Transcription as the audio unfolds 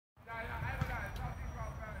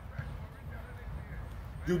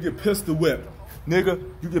you get pistol whipped. Nigga,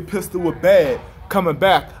 you get pistol whipped bad. Coming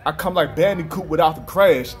back, I come like Bandicoot without the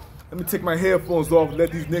crash. Let me take my headphones off and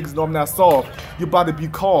let these niggas know I'm not soft. You about to be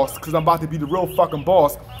cost, cause I'm about to be the real fucking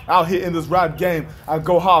boss. Out here in this rap game, I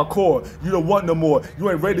go hardcore. You don't want no more. You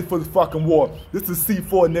ain't ready for this fucking war. This is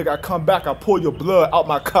C4, nigga. I come back, I pull your blood out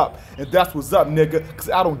my cup. And that's what's up, nigga, cause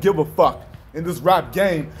I don't give a fuck. In this rap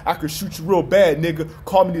game, I could shoot you real bad, nigga.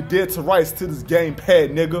 Call me the dead to rights to this game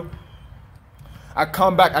pad, nigga. I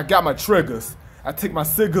come back, I got my triggers. I take my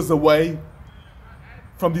cigars away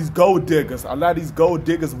from these gold diggers. A lot of these gold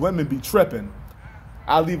diggers women be tripping.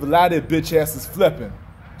 I leave a lot of their bitch asses flipping.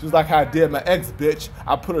 Just like how I did my ex bitch,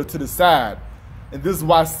 I put her to the side. And this is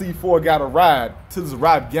why C4 got a ride to this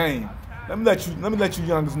rap game. Let me let you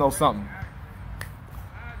youngers know something.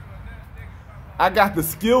 I got the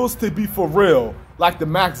skills to be for real, like the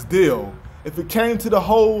max deal. If it came to the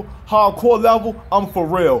whole hardcore level, I'm for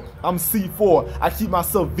real. I'm C4. I keep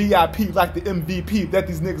myself VIP like the MVP. Let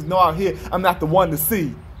these niggas know out here I'm not the one to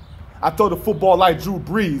see. I throw the football like Drew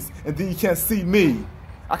Brees, and then you can't see me.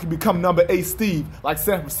 I can become number 8 Steve like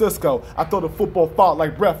San Francisco. I throw the football fault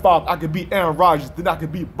like Brett Favre. I can beat Aaron Rodgers, then I can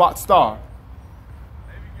beat Bot Starr.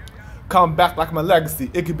 Come back like my legacy.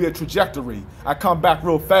 It could be a trajectory. I come back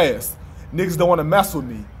real fast. Niggas don't want to mess with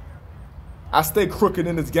me. I stay crooked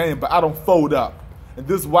in this game, but I don't fold up. And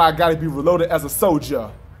this is why I gotta be reloaded as a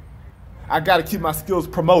soldier. I gotta keep my skills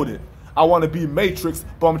promoted. I wanna be Matrix,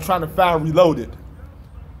 but I'm trying to find Reloaded.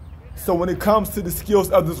 So when it comes to the skills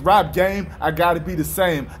of this rap game, I gotta be the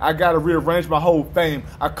same. I gotta rearrange my whole fame.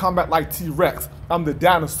 I come back like T-Rex. I'm the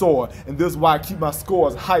dinosaur. And this is why I keep my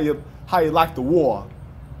scores higher like the war.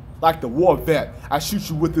 Like the war vet. I shoot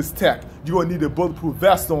you with this tech. You're gonna need a bulletproof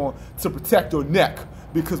vest on to protect your neck.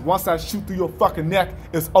 Because once I shoot through your fucking neck,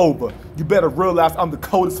 it's over. You better realize I'm the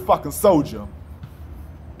coldest fucking soldier.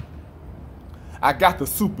 I got the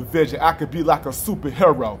supervision. I could be like a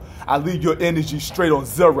superhero. I leave your energy straight on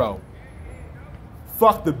zero.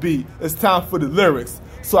 Fuck the beat. It's time for the lyrics.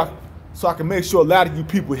 So I can make sure a lot of you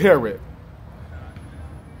people hear it.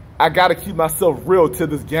 I gotta keep myself real to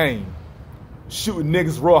this game. Shooting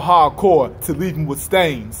niggas real hardcore to leave them with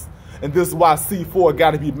stains. And this is why C4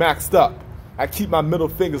 gotta be maxed up. I keep my middle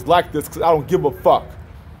fingers like this because I don't give a fuck.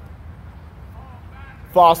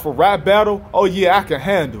 Far as for rap battle, oh yeah, I can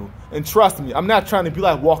handle. And trust me, I'm not trying to be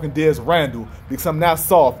like Walking Dead's Randall because I'm not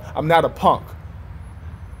soft, I'm not a punk.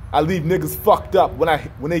 I leave niggas fucked up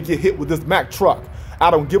when they get hit with this Mack truck.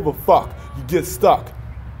 I don't give a fuck, you get stuck.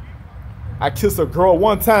 I kiss a girl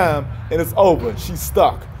one time and it's over, she's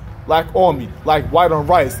stuck. Like on me, like white on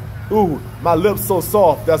rice. Ooh, my lips so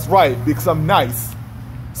soft, that's right, because I'm nice.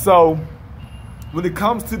 So, when it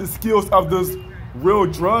comes to the skills of this real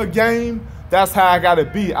drug game, that's how I gotta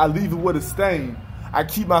be. I leave it with a stain. I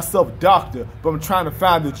keep myself doctor, but I'm trying to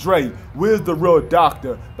find the Dre. Where's the real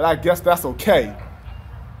doctor? But I guess that's okay.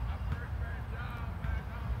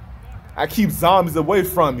 I keep zombies away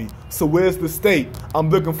from me. So where's the state? I'm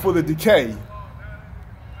looking for the decay.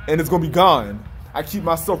 And it's gonna be gone. I keep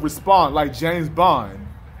myself respond like James Bond.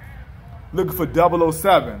 Looking for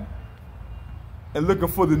 007. And looking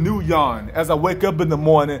for the new yarn as I wake up in the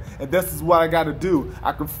morning, and this is what I gotta do.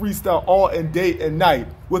 I can freestyle all and day and night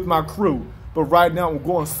with my crew, but right now I'm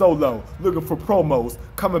going solo, looking for promos.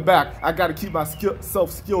 Coming back, I gotta keep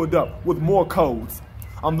myself skilled up with more codes.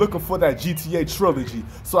 I'm looking for that GTA trilogy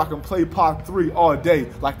so I can play Part 3 all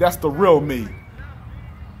day like that's the real me.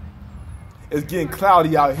 It's getting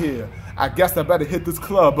cloudy out here. I guess I better hit this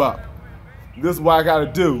club up. This is what I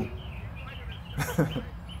gotta do.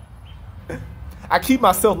 I keep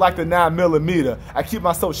myself like the 9mm. I keep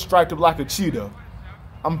myself striped up like a cheetah.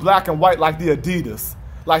 I'm black and white like the Adidas.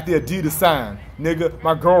 Like the Adidas sign. Nigga,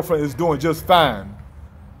 my girlfriend is doing just fine.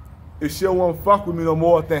 If she don't want to fuck with me no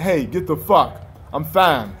more, then hey, get the fuck. I'm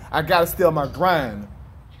fine. I gotta stay on my grind.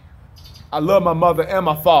 I love my mother and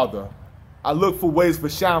my father. I look for ways for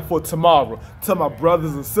shine for tomorrow. Tell my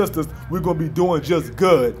brothers and sisters we're gonna be doing just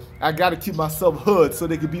good. I gotta keep myself hood so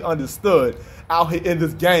they can be understood. Out here in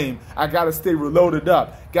this game, I gotta stay reloaded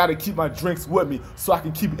up. Gotta keep my drinks with me so I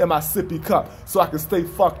can keep it in my sippy cup. So I can stay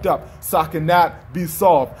fucked up, so I cannot be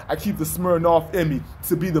soft. I keep the Smirnoff in me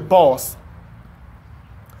to be the boss.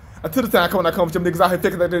 Until the time I come with them niggas out here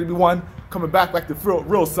thinking that they be one. Coming back like the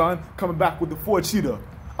real son. Coming back with the 4 cheetah.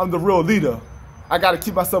 I'm the real leader. I gotta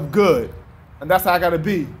keep myself good. And that's how I gotta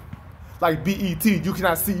be. Like BET, you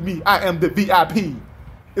cannot see me, I am the VIP.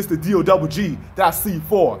 It's the D-O-double-G, that's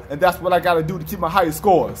C4, and that's what I gotta do to keep my highest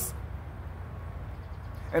scores.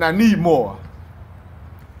 And I need more.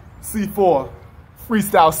 C4,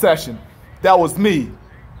 freestyle session. That was me.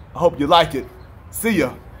 I hope you like it. See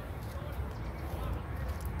ya.